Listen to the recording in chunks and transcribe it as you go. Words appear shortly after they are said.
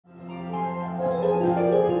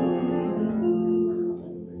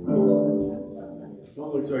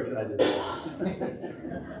Don't look so excited.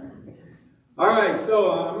 All right,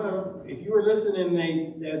 so if you were listening,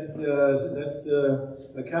 that's the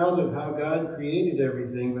account of how God created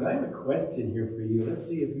everything. But I have a question here for you. Let's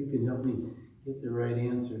see if you can help me get the right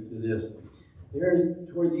answer to this. There,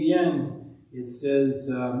 toward the end, it says,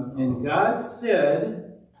 and God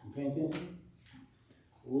said, you paying attention?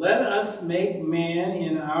 Let us make man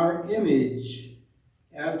in our image,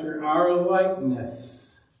 after our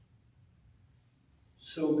likeness.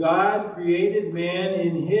 So God created man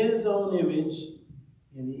in his own image.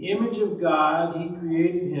 In the image of God, he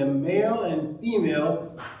created him. Male and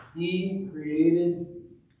female, he created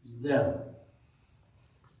them.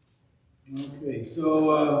 Okay,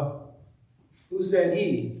 so who's that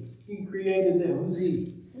he? He created them. Who's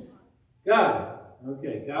he? God.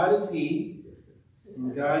 Okay, God is he.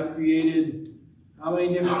 And God created how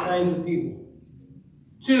many different kinds of people?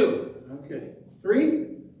 2. Okay. 3?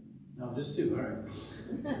 No, just 2. All right.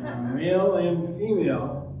 Male and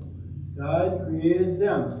female, God created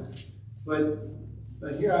them.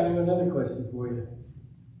 But here I have another question for you.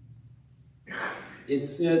 It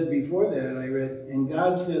said before that, I read, and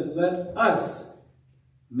God said, let us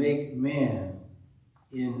make man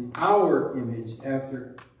in our image,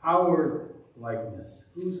 after our likeness.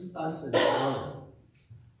 Who's us and our?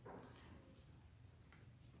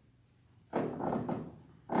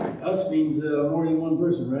 Us means more than one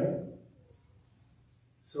person, right?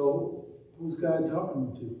 So, who's God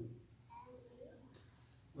talking to?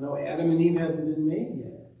 Well, Adam and Eve haven't been made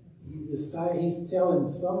yet. He's telling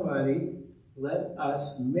somebody, let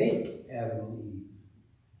us make Adam and Eve.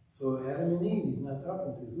 So Adam and Eve he's not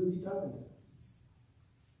talking to. Who's he talking to?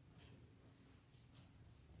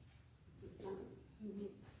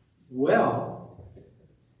 Well,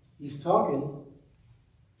 he's talking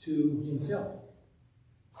to himself.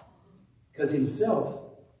 Because himself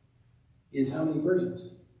is how many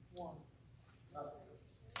persons?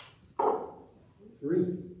 3.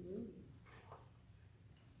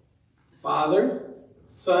 Father,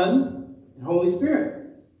 Son, and Holy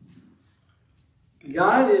Spirit.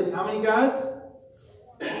 God is how many gods?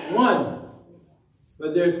 1.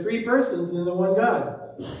 But there's 3 persons in the one God.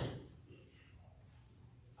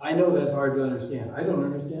 I know that's hard to understand. I don't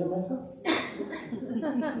understand it myself.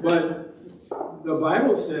 But the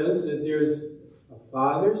Bible says that there's a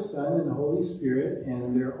Father, Son, and Holy Spirit,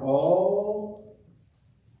 and they're all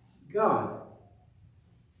God.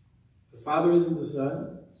 The Father isn't the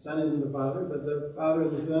Son, Son isn't the Father, but the Father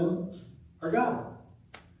and the Son are God.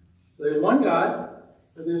 So there's one God,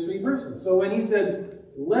 but there's 3 persons. So when he said,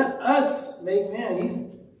 let us make man,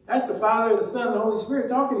 that's the Father, the Son, and the Holy Spirit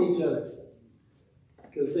talking to each other.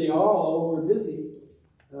 Because they all were busy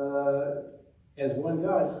as one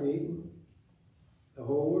God creating the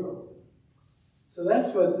whole world. So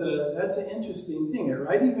that's an interesting thing.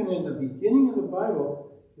 Right even in the beginning of the Bible,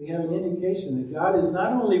 we have an indication that God is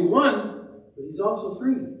not only one, but he's also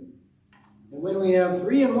 3. And when we have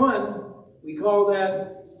 3 in 1, we call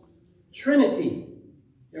that Trinity.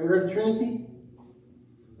 Ever heard of Trinity?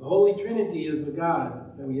 The Holy Trinity is the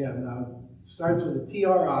God that we have now. It starts with a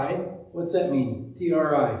T-R-I. What's that mean?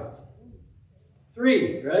 T-R-I.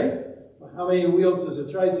 3, right? How many wheels does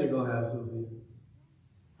a tricycle have, Sophie?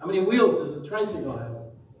 How many wheels does a tricycle have?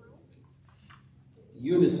 A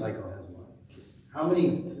unicycle has 1. How many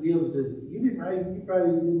wheels does it? You probably didn't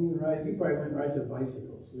even ride. You probably went right to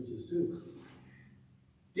bicycles, which is 2.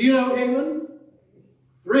 Do you know, Caitlin?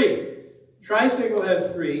 3. Tricycle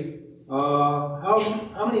has 3.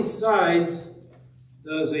 How many sides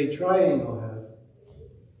does a triangle have?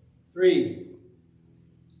 3.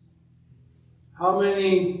 How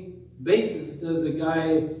many bases does a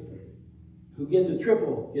guy who gets a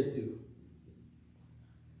triple get to?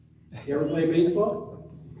 You ever play baseball?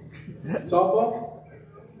 Softball?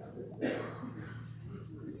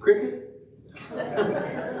 Cricket?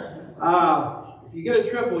 If you get a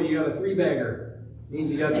triple, you got a 3-bagger.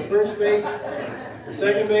 Means you got the first base, the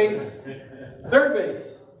second base, third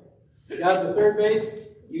base. You got the third base,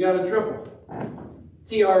 you got a triple.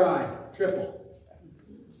 T-R-I, triple.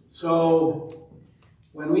 So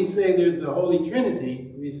when we say there's the Holy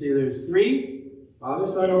Trinity, we say there's 3, Father,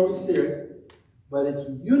 Son, Holy Spirit, but it's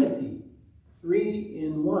unity. 3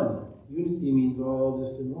 in 1. Unity means all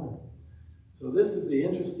just in 1. So this is the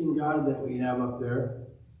interesting God that we have up there.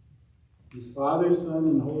 He's Father, Son,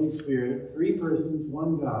 and Holy Spirit, 3 persons,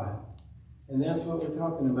 1 God. And that's what we're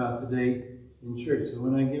talking about today in church. So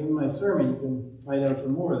when I give my sermon, you can find out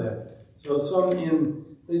some more of that. So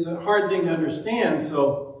it's a hard thing to understand.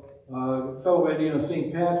 So a fellow by the name of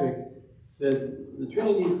St. Patrick said, the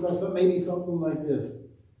Trinity is maybe something like this.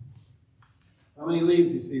 How many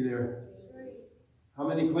leaves you see there? How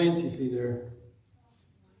many plants you see there?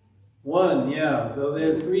 One, yeah. So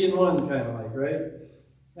there's 3 in 1, kind of like, right?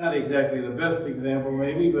 Not exactly the best example,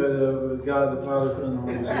 maybe, but God, the Father, Son, and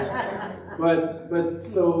Holy Spirit. But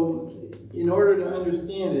so, in order to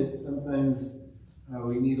understand it, sometimes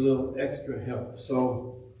we need a little extra help.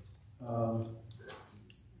 So, I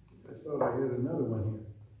thought I had another one here.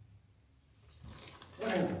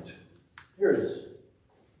 Right. Here it is.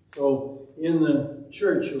 So, in the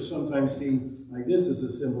church, you'll sometimes see, like this is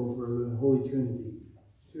a symbol for the Holy Trinity,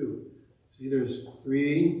 too. See, there's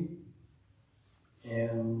 3,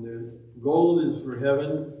 and the gold is for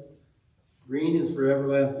heaven, green is for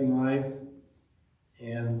everlasting life,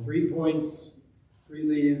 and 3 points, 3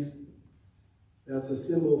 leaves, that's a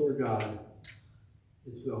symbol for God.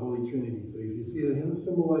 It's the Holy Trinity. So if you see a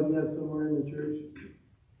symbol like that somewhere in the church,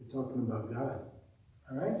 you're talking about God.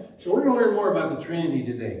 All right? So we're going to learn more about the Trinity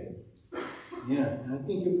today. Yeah, and I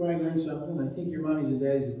think you'll probably learn something. I think your mommies and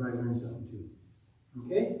daddies will probably learn something too.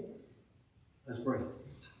 Okay? Let's pray.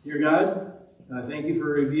 Dear God, thank you for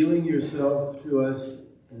revealing yourself to us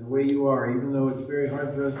in the way you are, even though it's very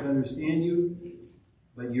hard for us to understand you.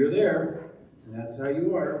 But you're there, and that's how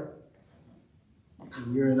you are.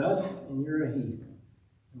 And you're in us, and you're a he.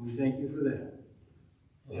 And we thank you for that.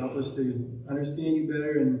 Help us to understand you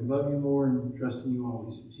better and love you more and trust in you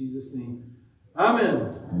always. In Jesus' name,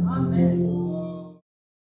 amen. Amen.